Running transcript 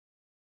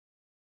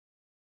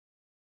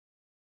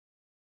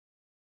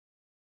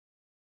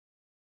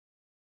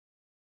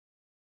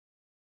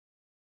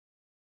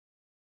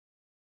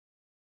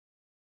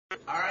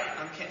Alright,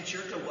 I'm Ken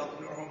Chertow.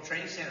 Welcome to our home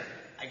training center.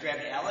 I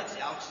grabbed Alex.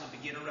 Alex is a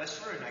beginner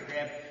wrestler, and I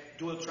grabbed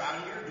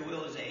Chertow here.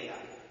 Doyle is a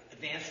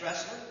advanced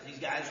wrestler. These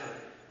guys are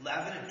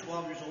 11 and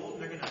 12 years old,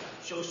 and they're going to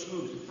show some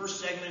moves. The first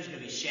segment is going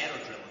to be shadow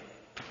drilling.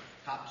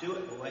 Hop to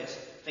it, boys.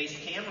 Face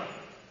the camera.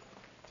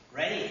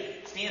 Ready.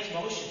 Stance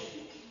motion.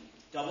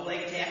 Double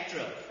leg attack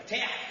drill.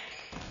 Attack.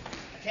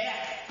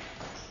 Attack.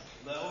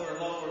 Lower,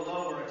 lower,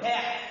 lower.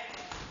 Attack.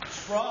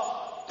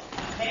 Sprawl.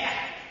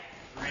 Attack.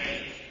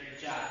 Great. Great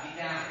job. Be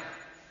down.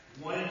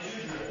 1 and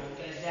 2 drill. Both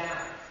guys down.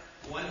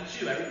 1 and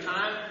 2. Every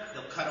time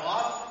they'll cut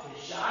off, hit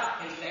a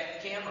shot, face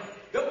back to camera.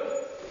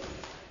 Go.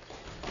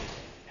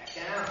 Back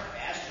down.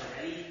 Faster.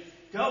 Ready.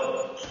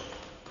 Go.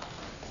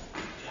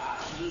 Good job.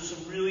 So those are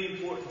some really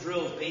important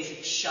drills.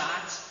 Basic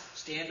shots.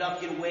 Stand up,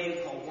 get away.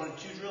 We call 1 and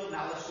 2 drill.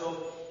 Now let's go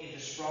into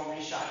sprawl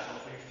reshot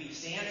drill. Open your feet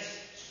stance.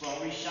 Sprawl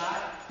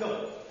reshot.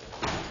 Go.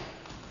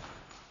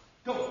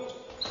 Go.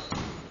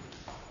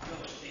 Go.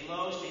 Stay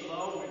low, stay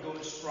low. We're going to go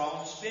to sprawl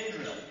and spin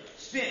drill.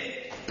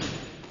 Spin.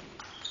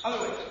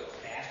 Other way.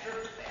 Faster,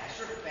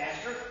 faster,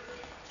 faster.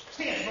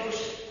 Stance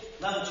motion.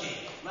 Level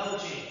change. Level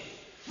change.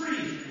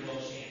 Freeze your low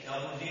stance.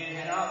 Elbows in,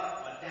 head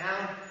up, butt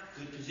down.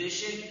 Good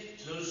position.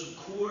 So those are some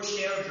core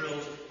shadow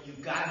drills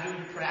you've got to do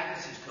in your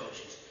practices,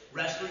 coaches.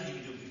 Wrestlers, you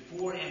can do it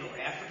before and or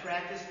after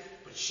practice,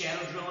 but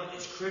shadow drilling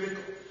is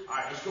critical. All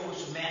right, let's go with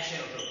some mat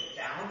shadow drilling.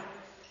 Down.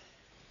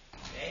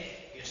 Okay.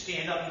 You're going to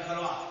stand up and cut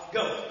off.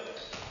 Go.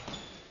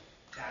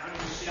 Down. You're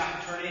going to sit out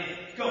and turn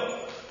in.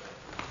 Go.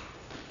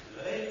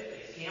 Good.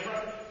 Face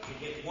camera.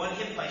 You get one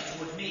hip place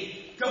towards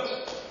me. Go.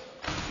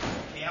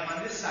 Okay, I'm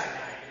on this side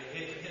now.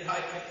 You're going to hit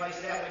hip place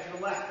that way to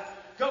the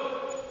left. Go.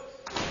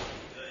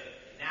 Good.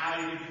 And now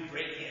you're going to do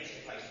breakdance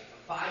hip placing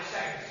for 5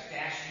 seconds as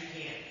fast as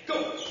you can.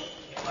 Go.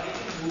 Hip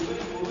placing. Move it,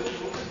 move it,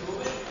 move it,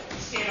 move it.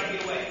 Stand up,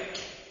 get away.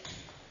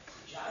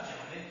 Good job,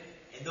 gentlemen.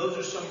 And those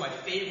are some of my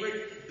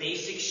favorite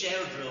basic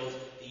shadow drills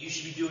that you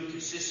should be doing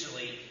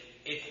consistently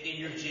in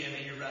your gym,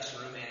 in your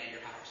wrestling room,